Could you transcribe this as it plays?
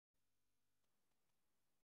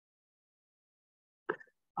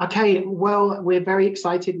Okay, well, we're very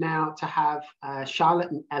excited now to have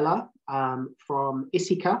Charlotte and Ella from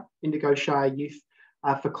ISYCA, Indigo Shire Youth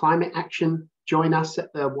for Climate Action, join us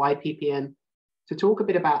at the YPPN to talk a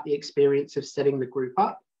bit about the experience of setting the group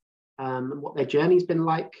up and what their journey's been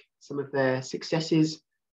like, some of their successes,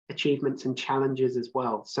 achievements and challenges as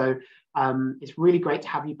well. So it's really great to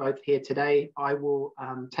have you both here today. I will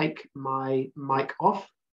take my mic off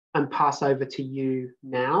and pass over to you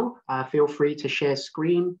now. Feel free to share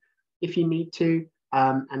screen if you need to,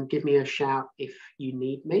 and give me a shout if you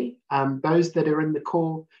need me. Those that are in the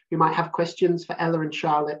call who might have questions for Ella and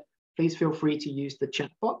Charlotte, please feel free to use the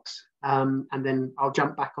chat box, and then I'll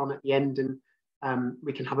jump back on at the end and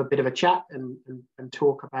we can have a bit of a chat and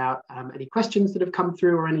talk about any questions that have come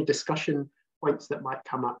through or any discussion points that might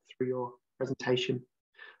come up through your presentation.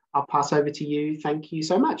 I'll pass over to you. Thank you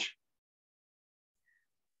so much.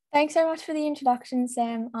 Thanks so much for the introduction,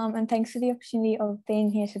 Sam, and thanks for the opportunity of being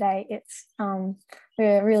here today. It's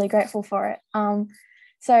we're really grateful for it.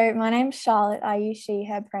 So my name's Charlotte. I use she,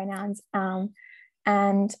 her pronouns,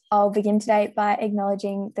 and I'll begin today by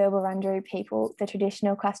acknowledging the Wurundjeri people, the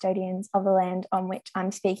traditional custodians of the land on which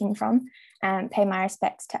I'm speaking from, and pay my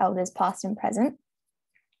respects to elders past and present.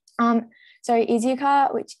 So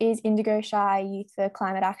ISYCA, which is Indigo Shire Youth for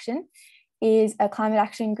Climate Action, is a climate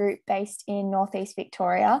action group based in Northeast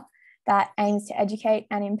Victoria that aims to educate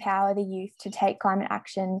and empower the youth to take climate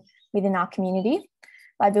action within our community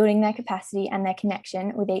by building their capacity and their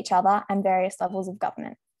connection with each other and various levels of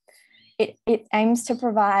government. It aims to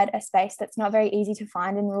provide a space that's not very easy to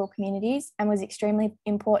find in rural communities and was extremely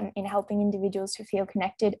important in helping individuals to feel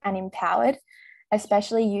connected and empowered,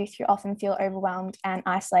 especially youth who often feel overwhelmed and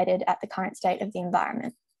isolated at the current state of the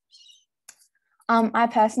environment. I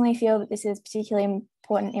personally feel that this is particularly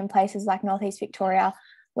important in places like Northeast Victoria,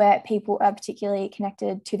 where people are particularly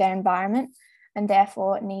connected to their environment and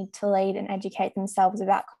therefore need to lead and educate themselves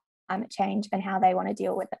about climate change and how they want to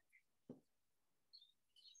deal with it.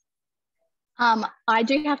 I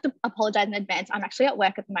do have to apologise in advance. I'm actually at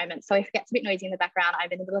work at the moment, so if it gets a bit noisy in the background,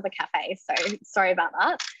 I'm in the middle of a cafe, so sorry about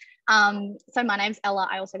that. So my name's Ella.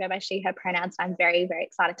 I also go by she, her pronouns. I'm very, very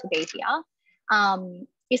excited to be here.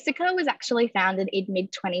 ISYCA was actually founded in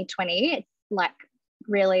mid-2020, like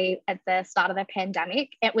really at the start of the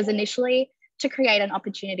pandemic. It was initially to create an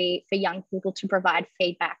opportunity for young people to provide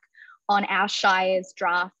feedback on our Shire's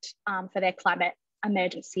draft for their climate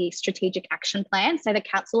emergency strategic action plan. So the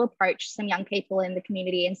council approached some young people in the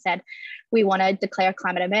community and said, we want to declare a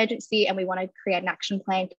climate emergency and we want to create an action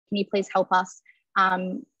plan. Can you please help us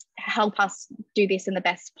do this in the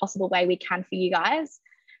best possible way we can for you guys?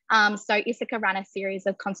 So ISYCA ran a series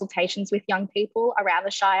of consultations with young people around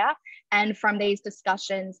the Shire, and from these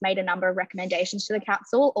discussions made a number of recommendations to the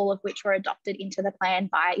council, all of which were adopted into the plan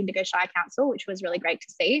by Indigo Shire Council, which was really great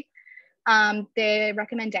to see. The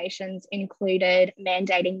recommendations included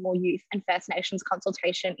mandating more youth and First Nations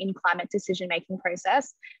consultation in climate decision-making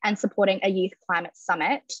process and supporting a youth climate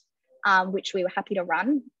summit, which we were happy to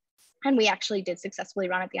run. And we actually did successfully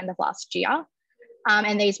run at the end of last year.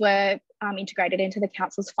 And these were integrated into the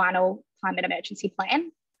council's final climate emergency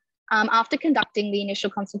plan. After conducting the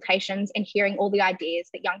initial consultations and hearing all the ideas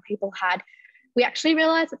that young people had, we actually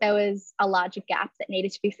realised that there was a larger gap that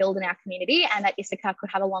needed to be filled in our community and that ISYCA could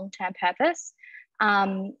have a long-term purpose.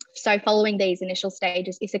 So following these initial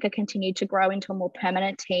stages, ISYCA continued to grow into a more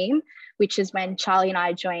permanent team, which is when Charlie and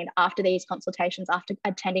I joined after these consultations, after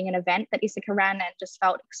attending an event that ISYCA ran, and just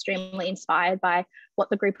felt extremely inspired by what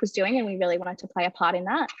the group was doing, and we really wanted to play a part in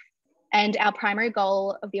that. And our primary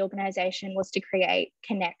goal of the organisation was to create,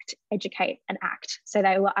 connect, educate and act. So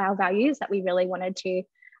they were our values that we really wanted to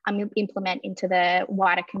implement into the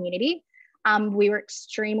wider community. We were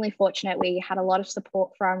extremely fortunate. We had a lot of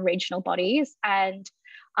support from regional bodies, and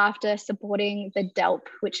after supporting the DELP,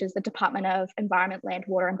 which is the Department of Environment, Land,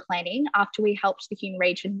 Water and Planning, after we helped the Hume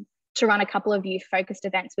region to run a couple of youth-focused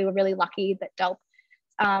events, we were really lucky that DELP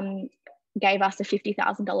gave us a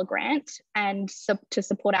 $50,000 grant and to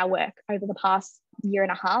support our work over the past year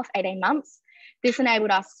and a half, 18 months. This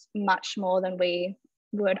enabled us much more than we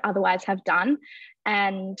would otherwise have done,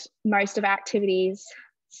 and most of our activities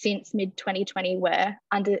since mid-2020 were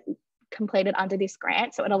completed under this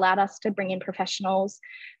grant. So it allowed us to bring in professionals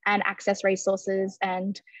and access resources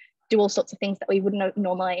and do all sorts of things that we wouldn't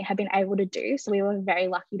normally have been able to do. So we were very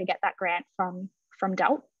lucky to get that grant from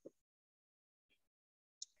DELP.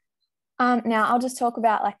 Now I'll just talk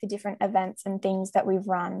about like the different events and things that we've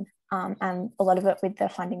run, and a lot of it with the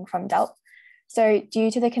funding from DELP. So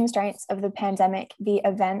due to the constraints of the pandemic, the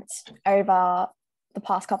events over the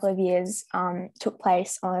past couple of years took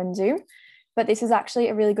place on Zoom. But this was actually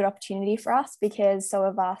a really good opportunity for us because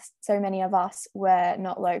so many of us were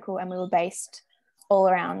not local and we were based all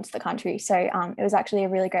around the country. So it was actually a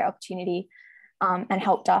really great opportunity and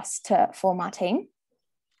helped us to form our team.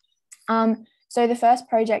 So the first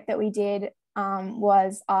project that we did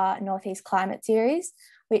was our Northeast Climate Series,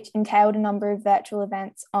 which entailed a number of virtual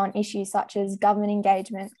events on issues such as government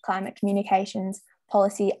engagement, climate communications,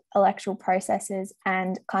 policy, electoral processes,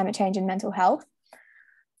 and climate change and mental health.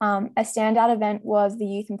 A standout event was the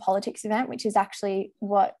Youth and Politics event, which is actually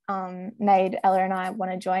what made Ella and I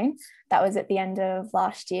want to join. That was at the end of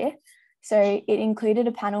last year. So it included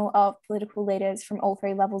a panel of political leaders from all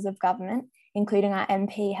three levels of government, including our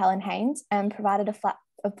MP, Helen Haynes, and provided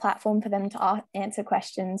a platform for them to answer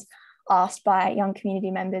questions asked by young community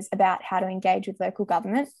members about how to engage with local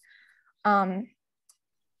government.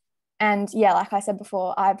 And yeah, like I said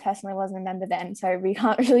before, I personally wasn't a member then, so we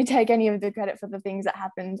can't really take any of the credit for the things that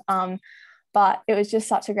happened. But it was just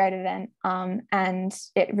such a great event, and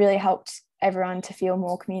it really helped everyone to feel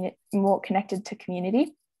more connected to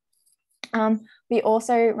community. We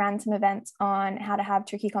also ran some events on how to have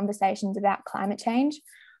tricky conversations about climate change,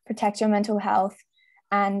 protect your mental health,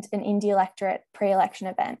 and an indie electorate pre-election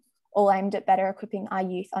event, all aimed at better equipping our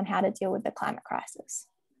youth on how to deal with the climate crisis.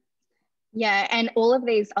 Yeah, and all of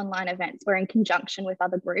these online events were in conjunction with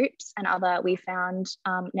other groups and we found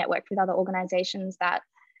networked with other organisations that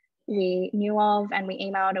we knew of, and we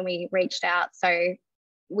emailed and we reached out. So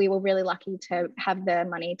we were really lucky to have the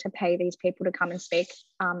money to pay these people to come and speak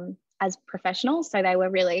as professionals. So they were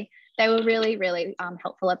really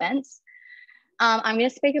helpful events. I'm going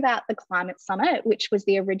to speak about the Climate Summit, which was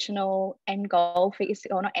the original end goal for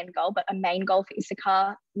ISYCA, or not end goal, but a main goal for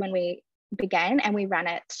ISYCA when we began, and we ran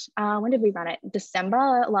it, when did we run it?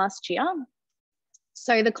 December last year.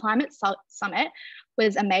 So the Climate Summit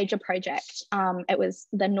was a major project. It was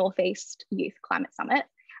the Northeast Youth Climate Summit.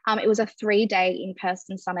 It was a 3-day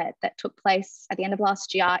in-person summit that took place at the end of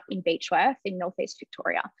last year in Beechworth in Northeast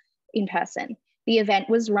Victoria in person. The event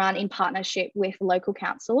was run in partnership with local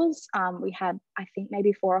councils. We had, I think,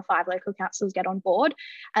 maybe 4 or 5 local councils get on board,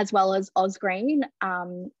 as well as Ausgreen,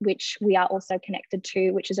 which we are also connected to,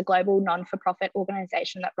 which is a global non-for-profit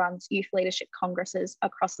organisation that runs youth leadership congresses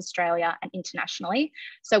across Australia and internationally.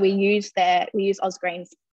 So we use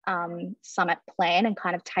Ausgreen's summit plan and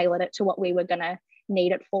kind of tailored it to what we were going to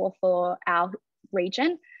need it for our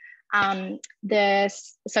region. So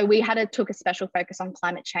we took a special focus on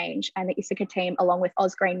climate change, and the ISYCA team, along with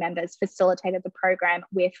Ausgreen members, facilitated the program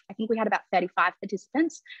with, I think we had about 35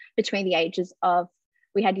 participants between the ages of,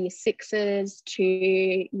 we had year 6s to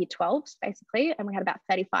year 12s basically, and we had about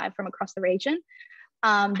 35 from across the region.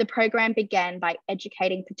 The program began by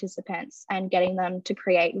educating participants and getting them to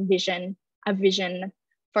create a vision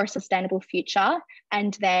for a sustainable future,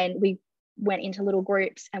 and then we went into little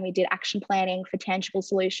groups and we did action planning for tangible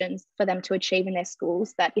solutions for them to achieve in their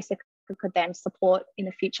schools that ISYCA could then support in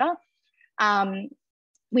the future.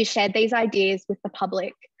 We shared these ideas with the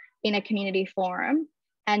public in a community forum,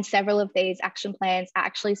 and several of these action plans are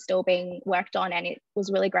actually still being worked on, and it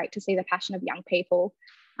was really great to see the passion of young people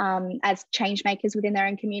as change makers within their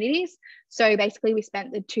own communities. So basically we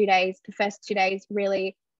spent the first 2 days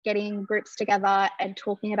really getting groups together and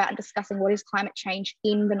talking about and discussing what is climate change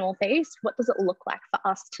in the Northeast, what does it look like for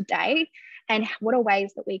us today, and what are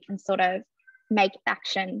ways that we can sort of make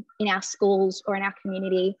action in our schools or in our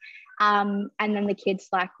community. And then the kids,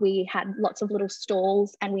 we had lots of little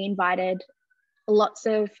stalls, and we invited lots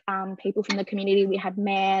of people from the community. We had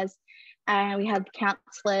mayors, we had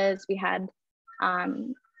councillors, we had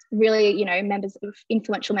really,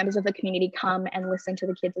 influential members of the community come and listen to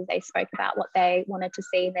the kids as they spoke about what they wanted to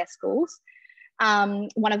see in their schools. So I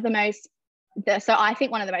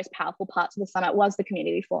think one of the most powerful parts of the summit was the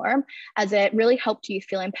community forum, as it really helped you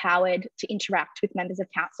feel empowered to interact with members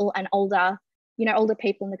of council and older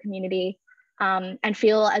people in the community, and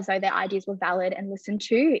feel as though their ideas were valid and listened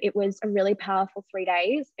to. It was a really powerful 3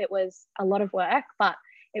 days. It was a lot of work, but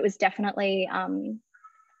it was definitely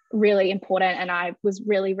really important, and I was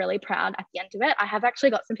really, really proud at the end of it. I have actually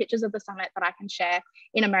got some pictures of the summit that I can share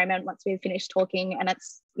in a moment once we've finished talking, and it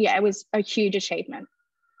was a huge achievement.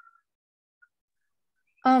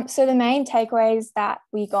 So the main takeaways that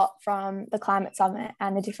we got from the Climate Summit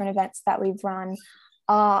and the different events that we've run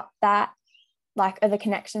are the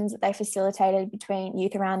connections that they facilitated between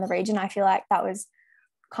youth around the region. I feel like that was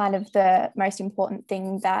kind of the most important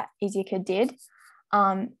thing that ISYCA did.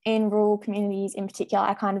 In rural communities in particular,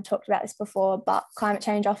 I kind of talked about this before, but climate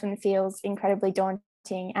change often feels incredibly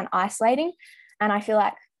daunting and isolating. And I feel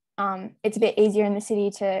like it's a bit easier in the city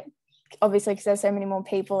to obviously because there's so many more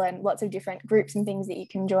people and lots of different groups and things that you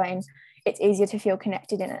can join, it's easier to feel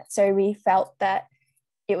connected in it. So we felt that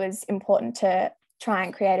it was important to try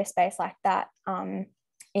and create a space like that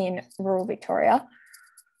in rural Victoria.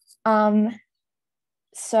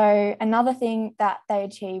 So another thing that they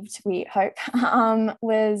achieved, we hope,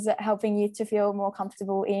 was helping youth to feel more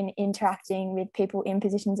comfortable in interacting with people in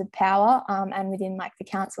positions of power and within like the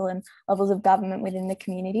council and levels of government within the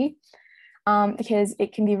community, because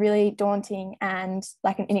it can be really daunting and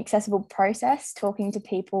like an inaccessible process talking to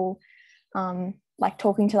people, like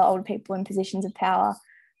talking to the older people in positions of power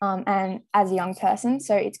and as a young person.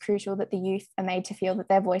 So it's crucial that the youth are made to feel that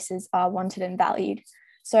their voices are wanted and valued.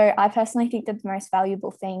 So I personally think that the most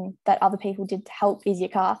valuable thing that other people did to help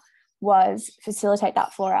ISYCA was facilitate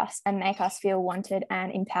that for us and make us feel wanted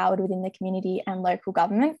and empowered within the community and local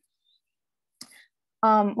government.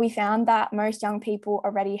 We found that most young people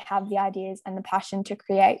already have the ideas and the passion to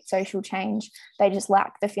create social change. They just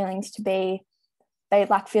lack the feelings they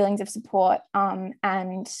lack feelings of support and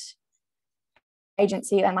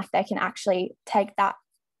agency, and like they can actually take that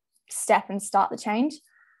step and start the change.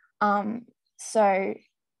 So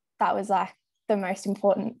that was like the most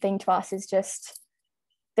important thing to us, is just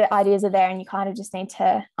the ideas are there and you kind of just need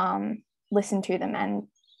to listen to them, and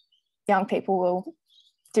young people will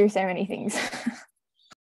do so many things.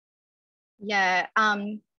 Yeah.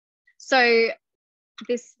 So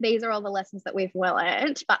these are all the lessons that we've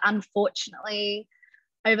learned, but unfortunately,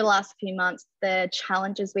 over the last few months, the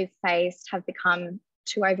challenges we've faced have become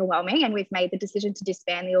too overwhelming, and we've made the decision to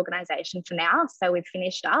disband the organisation for now. So we've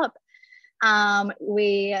finished up.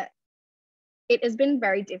 It has been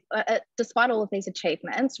very difficult, despite all of these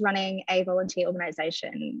achievements. Running a volunteer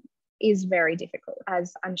organisation is very difficult,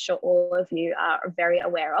 as I'm sure all of you are very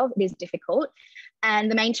aware of. It is difficult, and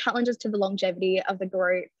the main challenges to the longevity of the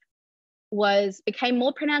group became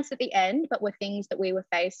more pronounced at the end, but were things that we were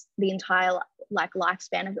faced the entire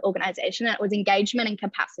lifespan of the organisation, and it was engagement and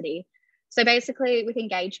capacity. So basically, with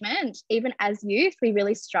engagement, even as youth, we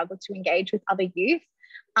really struggled to engage with other youth.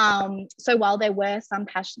 So while there was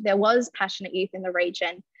passionate youth in the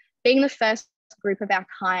region, being the first group of our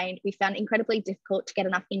kind, we found it incredibly difficult to get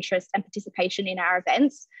enough interest and participation in our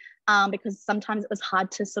events, because sometimes it was hard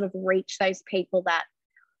to sort of reach those people that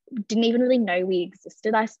didn't even really know we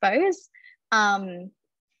existed, I suppose. And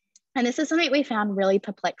this is something we found really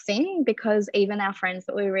perplexing, because even our friends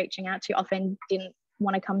that we were reaching out to often didn't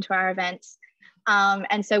want to come to our events.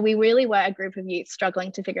 And so we really were a group of youth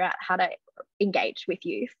struggling to figure out how to engage with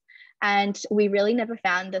youth. And we really never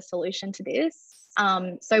found a solution to this.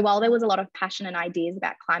 So while there was a lot of passion and ideas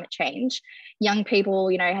about climate change, young people,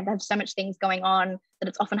 have so much things going on that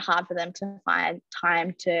it's often hard for them to find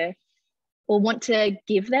time to, or want to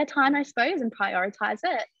give their time, I suppose, and prioritize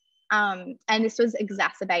it. And this was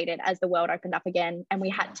exacerbated as the world opened up again, and we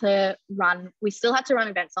still had to run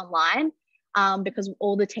events online, because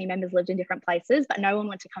all the team members lived in different places, but no one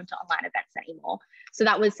wanted to come to online events anymore. So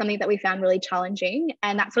that was something that we found really challenging.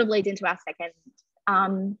 And that sort of leads into our second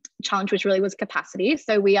challenge, which really was capacity.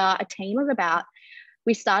 So we are a team of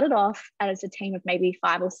we started off as a team of maybe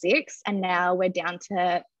 5 or 6, and now we're down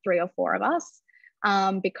to 3 or 4 of us,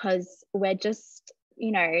 because we're just,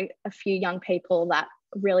 a few young people that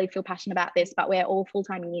really feel passionate about this, but we're all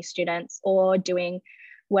full-time uni students or doing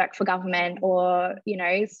work for government, or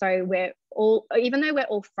so we're all, even though we're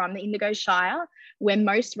all from the Indigo Shire, we're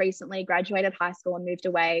most recently graduated high school and moved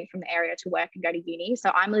away from the area to work and go to uni. So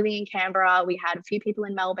I'm living in Canberra. We had a few people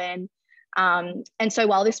in Melbourne, and so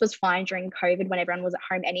while this was fine during COVID when everyone was at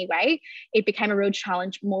home anyway, it became a real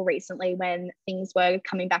challenge more recently when things were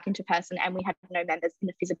coming back into person and we had no members in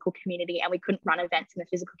the physical community, and we couldn't run events in the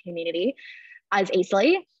physical community as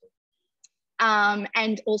easily.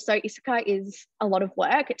 And also ISYCA is a lot of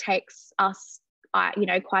work. It takes us,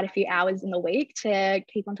 quite a few hours in the week to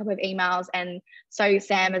keep on top of emails. And so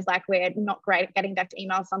Sam is like, we're not great at getting back to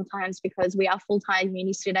emails sometimes because we are full-time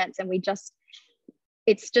uni students, and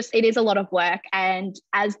it is a lot of work. And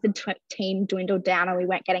as the team dwindled down and we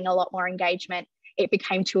weren't getting a lot more engagement, it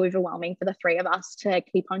became too overwhelming for the 3 of us to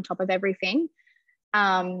keep on top of everything.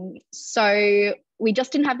 So we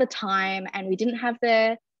just didn't have the time, and we didn't have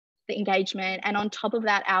the engagement. And on top of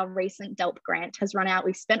that, our recent DELP grant has run out.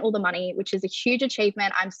 We've spent all the money, which is a huge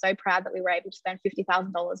achievement. I'm so proud that we were able to spend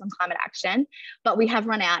 $50,000 on climate action, but we have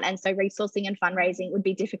run out. And so resourcing and fundraising would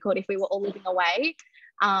be difficult if we were all living away.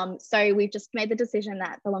 So we've just made the decision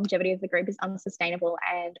that the longevity of the group is unsustainable,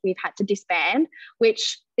 and we've had to disband,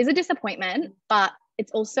 which is a disappointment, but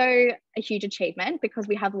it's also a huge achievement because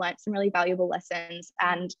we have learnt some really valuable lessons.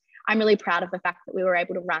 And I'm really proud of the fact that we were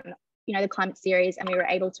able to run the climate series, and we were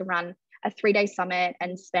able to run a 3-day summit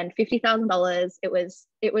and spend $50,000. It was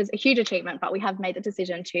a huge achievement, but we have made the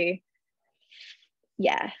decision to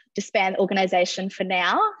disband the organization for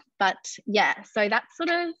now. But yeah, so that's sort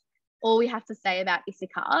of all we have to say about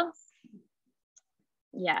ISYCA.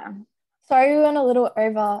 Yeah. Sorry, we went a little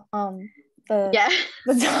over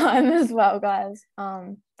the time as well, guys.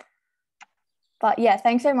 But yeah,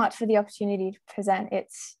 thanks so much for the opportunity to present.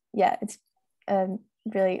 It's a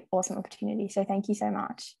really awesome opportunity. So thank you so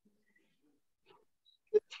much.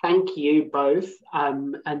 Thank you both.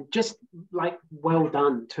 And just like, well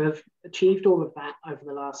done. To have achieved all of that over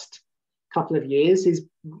the last couple of years is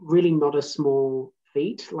really not a small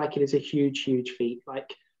feat. Like, it is a huge, huge feat.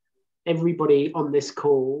 Like, everybody on this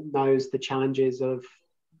call knows the challenges of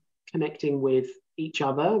connecting with each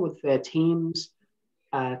other, with their teams,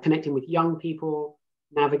 connecting with young people,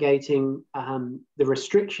 navigating the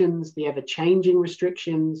restrictions, the ever-changing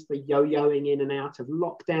restrictions, the yo-yoing in and out of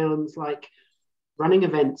lockdowns. Like, running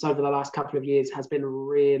events over the last couple of years has been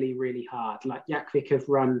really, really hard. Like,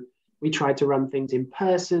 ISYCA we tried to run things in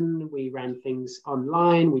person, we ran things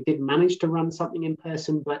online, we did manage to run something in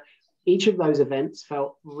person, but each of those events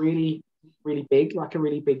felt really, really big, like a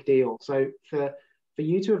really big deal. So for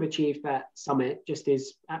you to have achieved that summit just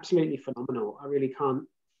is absolutely phenomenal. I really can't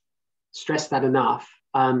stress that enough.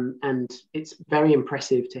 And it's very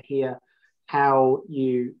impressive to hear how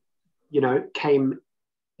you came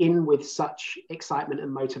in with such excitement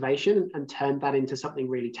and motivation and turned that into something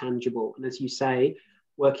really tangible. And as you say,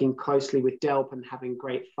 working closely with DELP and having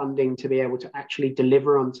great funding to be able to actually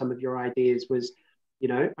deliver on some of your ideas was,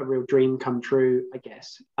 a real dream come true, I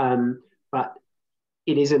guess. But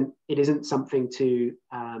it isn't something to,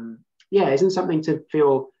 isn't something to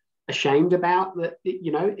feel ashamed about. That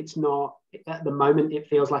it's not, at the moment it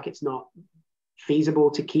feels like it's not feasible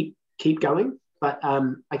to keep going. But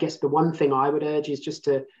I guess the one thing I would urge is just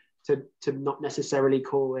to not necessarily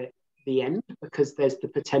call it the end, because there's the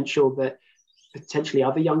potential that potentially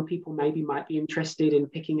other young people maybe might be interested in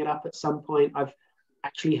picking it up at some point. I've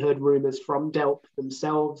actually heard rumours from DELP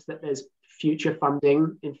themselves that there's future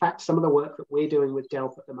funding. In fact, some of the work that we're doing with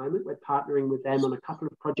DELP at the moment, we're partnering with them on a couple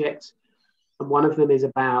of projects. And one of them is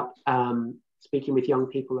about speaking with young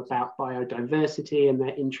people about biodiversity, and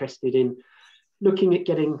they're interested in looking at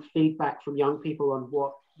getting feedback from young people on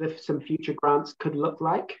what some future grants could look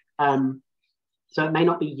like. So it may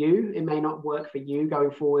not be you, it may not work for you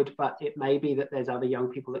going forward, but it may be that there's other young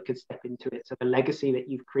people that could step into it. So the legacy that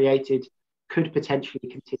you've created could potentially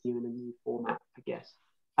continue in a new format, I guess.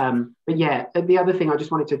 But yeah, the other thing I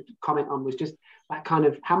just wanted to comment on was just that kind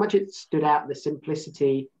of how much it stood out, the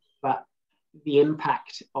simplicity, but the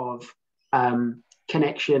impact of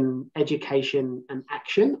connection, education, and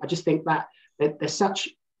action. I just think that there's such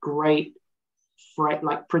great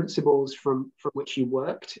principles from which you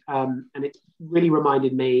worked, and it really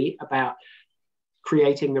reminded me about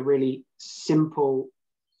creating the really simple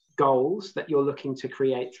goals that you're looking to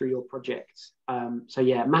create through your projects. So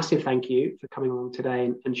yeah, massive thank you for coming along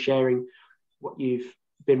today and sharing what you've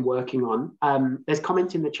been working on. There's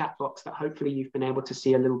comments in the chat box that hopefully you've been able to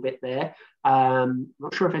see a little bit there.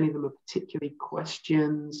 Not sure if any of them are particularly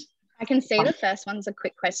questions. I can see the first one's a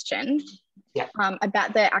quick question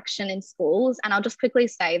about the action in schools. And I'll just quickly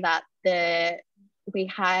say that we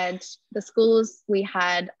had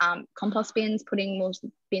compost bins, putting more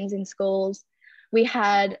bins in schools. We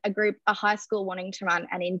had a high school wanting to run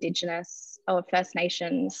an Indigenous or First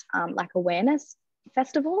Nations awareness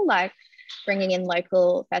festival, like bringing in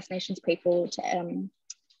local First Nations people to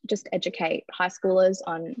just educate high schoolers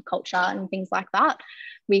on culture and things like that.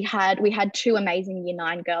 We had 2 amazing Year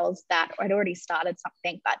 9 girls that had already started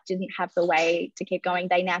something but didn't have the way to keep going.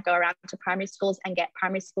 They now go around to primary schools and get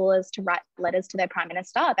primary schoolers to write letters to their Prime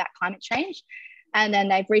Minister about climate change. And then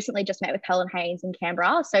they've recently just met with Helen Haynes in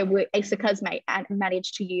Canberra. So ISYCA's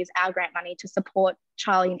managed to use our grant money to support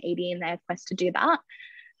Charlie and Edie in their quest to do that.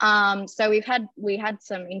 So we had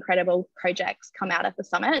some incredible projects come out of the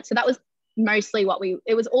summit. So that was mostly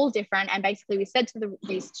it was all different. And basically we said to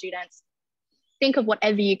these students, think of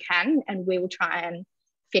whatever you can and we will try and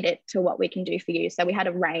fit it to what we can do for you. So we had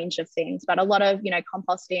a range of things, but a lot of,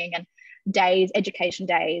 composting and education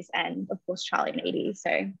days, and of course, Charlie and Edie.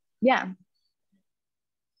 So yeah.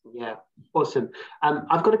 Yeah, awesome.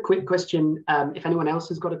 I've got a quick question. If anyone else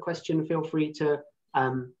has got a question, feel free to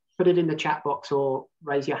put it in the chat box or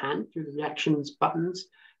raise your hand through the reactions buttons.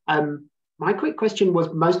 My quick question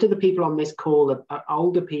was, most of the people on this call are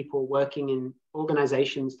older people working in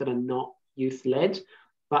organizations that are not youth-led,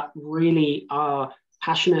 but really are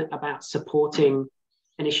passionate about supporting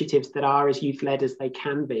initiatives that are as youth-led as they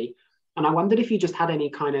can be. And I wondered if you just had any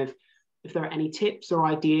kind of if there are any tips or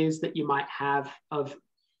ideas that you might have of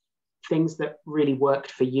things that really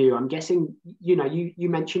worked for you. I'm guessing, you know, you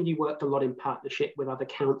mentioned you worked a lot in partnership with other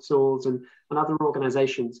councils and other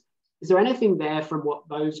organisations. Is there anything there from what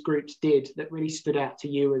those groups did that really stood out to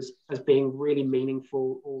you as being really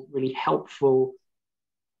meaningful or really helpful?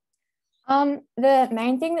 The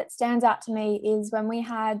main thing that stands out to me is when we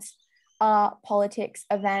had our politics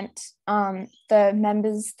event, the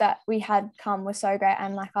members that we had come were so great,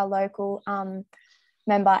 and like our local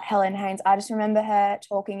member, Helen Haynes, I just remember her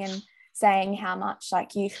talking and saying how much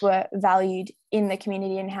like youth were valued in the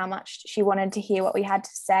community and how much she wanted to hear what we had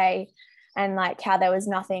to say, and like how there was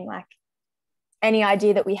nothing like any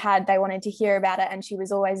idea that we had, they wanted to hear about it, and she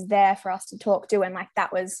was always there for us to talk to, and like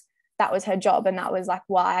that was her job, and that was like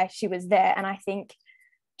why she was there. And I think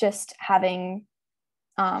just having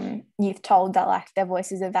youth told that like their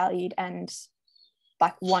voices are valued and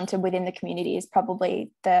like wanted within the community is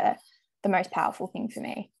probably the most powerful thing for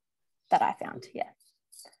me that I found.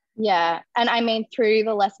 Yeah, and I mean, through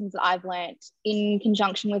the lessons that I've learned in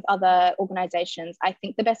conjunction with other organisations, I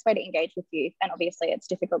think the best way to engage with youth, and obviously it's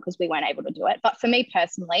difficult because we weren't able to do it, but for me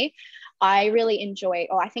personally, I really enjoy,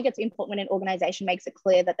 or I think it's important when an organisation makes it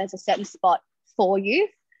clear that there's a certain spot for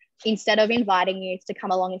youth. Instead of inviting youth to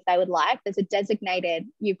come along if they would like,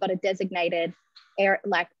 you've got a designated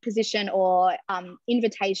position or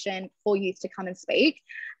invitation for youth to come and speak.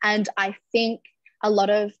 And I think a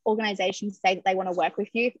lot of organisations say that they want to work with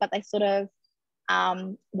youth, but they sort of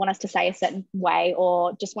want us to say a certain way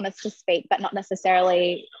or just want us to speak, but not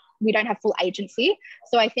necessarily, we don't have full agency.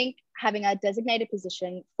 So I think having a designated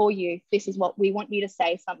position for youth, this is what we want you to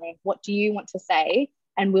say something, what do you want to say?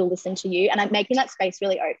 And we'll listen to you. And making that space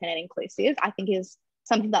really open and inclusive, I think is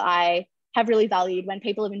something that I have really valued when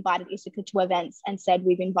people have invited ISYCA to events and said,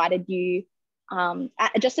 we've invited you,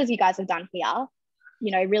 just as you guys have done here,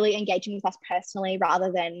 you know, really engaging with us personally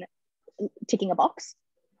rather than ticking a box,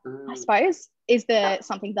 I suppose, is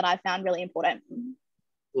something that I found really important.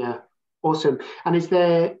 Yeah, awesome. And is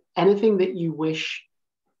there anything that you wish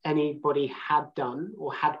anybody had done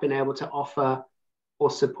or had been able to offer or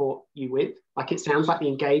support you with? Like, it sounds like the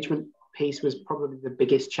engagement piece was probably the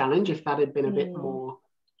biggest challenge. If that had been a bit more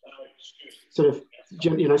sort of,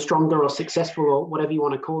 you know, stronger or successful or whatever you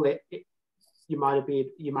want to call it, you might be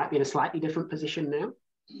in a slightly different position now.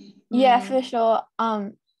 Yeah, for sure.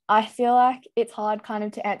 I feel like it's hard kind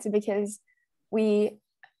of to answer because we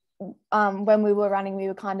when we were running, we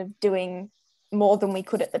were kind of doing more than we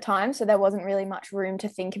could at the time, so there wasn't really much room to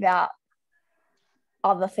think about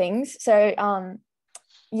other things. So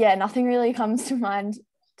yeah, nothing really comes to mind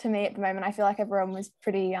to me at the moment. I feel like everyone was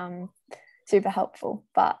pretty super helpful,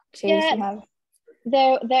 but geez, you have...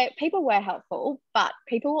 People were helpful, but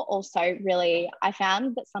people were also really, I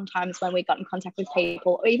found that sometimes when we got in contact with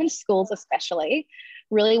people, or even schools especially,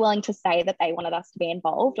 really willing to say that they wanted us to be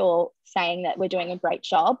involved or saying that we're doing a great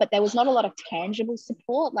job, but there was not a lot of tangible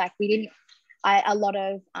support. Like there were a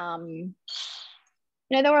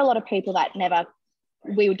lot of people that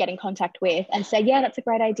we would get in contact with and say, yeah, that's a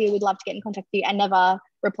great idea, we'd love to get in contact with you, and never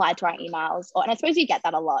replied to our emails. And I suppose you get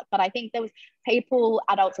that a lot, but I think there was people,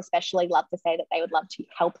 adults especially, love to say that they would love to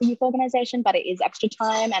help a youth organisation, but it is extra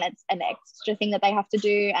time and it's an extra thing that they have to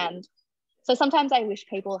do. And so sometimes I wish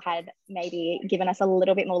people had maybe given us a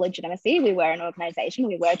little bit more legitimacy. We were an organisation,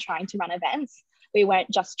 we were trying to run events, we weren't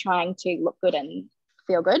just trying to look good and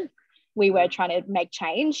feel good, we were trying to make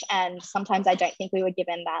change. And sometimes I don't think we were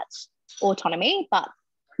given that autonomy, but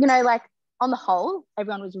you know, like on the whole,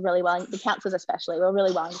 everyone was really willing, the councils especially were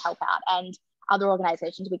really willing to help out, and other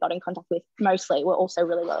organisations we got in contact with mostly were also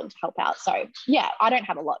really willing to help out. So yeah, I don't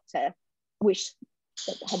have a lot to wish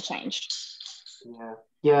that had changed.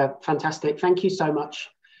 Yeah, fantastic. Thank you so much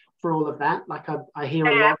for all of that. Like I hear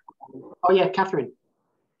a lot. Oh yeah, Catherine.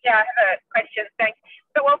 Yeah, I have a question. Thanks.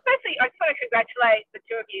 So, well, firstly, I just want to congratulate the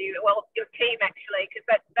two of you, well, your team actually, because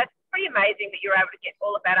that's pretty amazing that you're able to get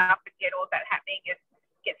all of that up and get all of that happening and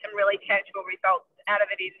get some really tangible results out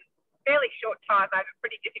of it in fairly short time over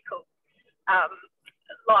pretty difficult,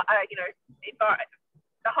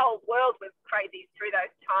 the whole world was crazy through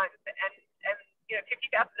those times, and you know,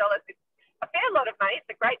 $50,000 is a fair lot of money. It's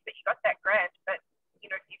great that you got that grant, but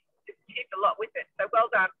you know, you've achieved a lot with it. So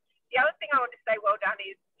well done. The other thing I want to say well done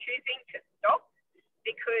is choosing to stop,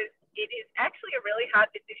 because it is actually a really hard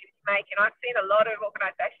decision to make. And I've seen a lot of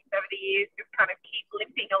organisations over the years just kind of keep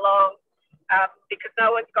limping along because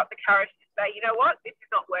no one's got the courage to say, you know what, this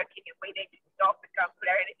is not working and we need to stop and go and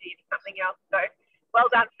put our energy into something else. So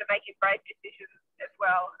well done for making brave decisions as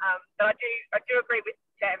well. But I do agree with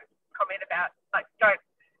Sam's comment about, like, don't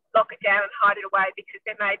lock it down and hide it away, because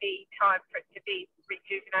there may be time for it to be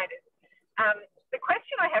rejuvenated.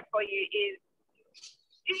 is,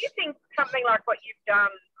 do you think something like what you've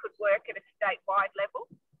done could work at a statewide level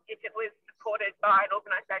if it was supported by an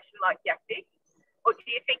organisation like YACDIC? Or do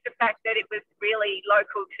you think the fact that it was really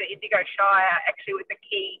local to Indigo Shire actually was a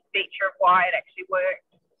key feature of why it actually worked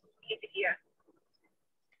here?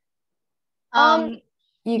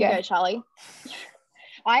 You go, Charlie.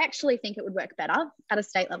 I actually think it would work better at a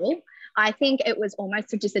state level. I think it was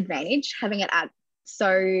almost a disadvantage having it at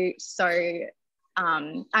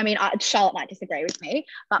I mean, Charlotte might disagree with me,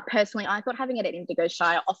 but personally, I thought having it at Indigo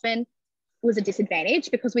Shire often was a disadvantage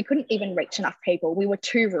because we couldn't even reach enough people. We were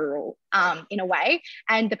too rural in a way.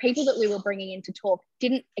 And the people that we were bringing in to talk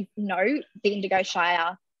didn't know the Indigo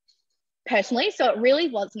Shire personally. So it really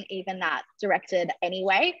wasn't even that directed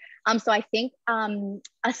anyway. So I think a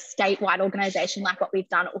statewide organisation like what we've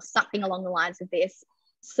done, or something along the lines of this,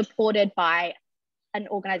 supported by an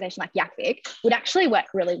organisation like YACDIC, would actually work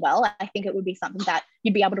really well. I think it would be something that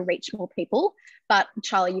you'd be able to reach more people. But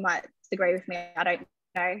Charlie, you might disagree with me. I don't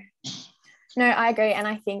know. No, I agree. And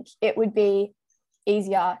I think it would be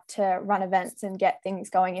easier to run events and get things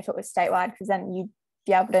going if it was statewide, because then you'd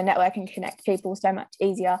be able to network and connect people so much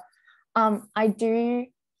easier. I do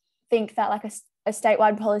think that like a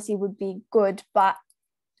statewide policy would be good, but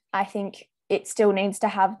I think it still needs to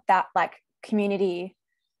have that like community.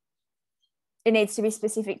 It needs to be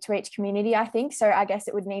specific to each community, I think. So I guess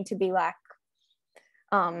it would need to be like,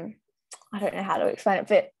 I don't know how to explain it,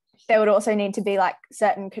 but there would also need to be like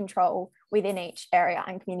certain control within each area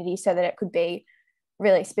and community so that it could be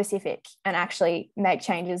really specific and actually make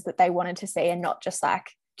changes that they wanted to see and not just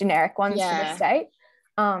like generic ones to the state.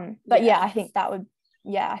 But I think that would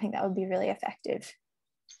be really effective.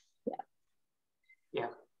 Yeah.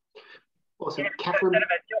 Awesome. Yeah, Catherine. sort of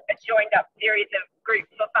a joined up series of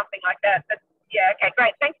groups or something like that. But yeah, okay,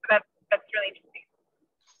 great. Thanks for that. That's really interesting.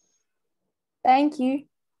 Thank you.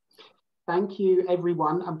 Thank you,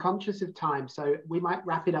 everyone. I'm conscious of time, so we might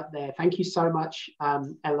wrap it up there. Thank you so much,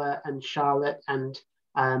 Ella and Charlotte, and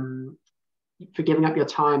for giving up your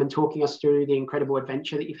time and talking us through the incredible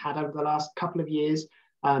adventure that you've had over the last couple of years.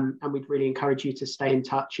 And we'd really encourage you to stay in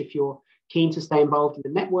touch. If you're keen to stay involved in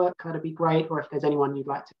the network, that'd be great. Or if there's anyone you'd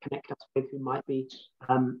like to connect us with who might be,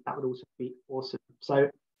 that would also be awesome. So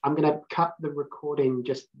I'm going to cut the recording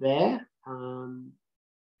just there.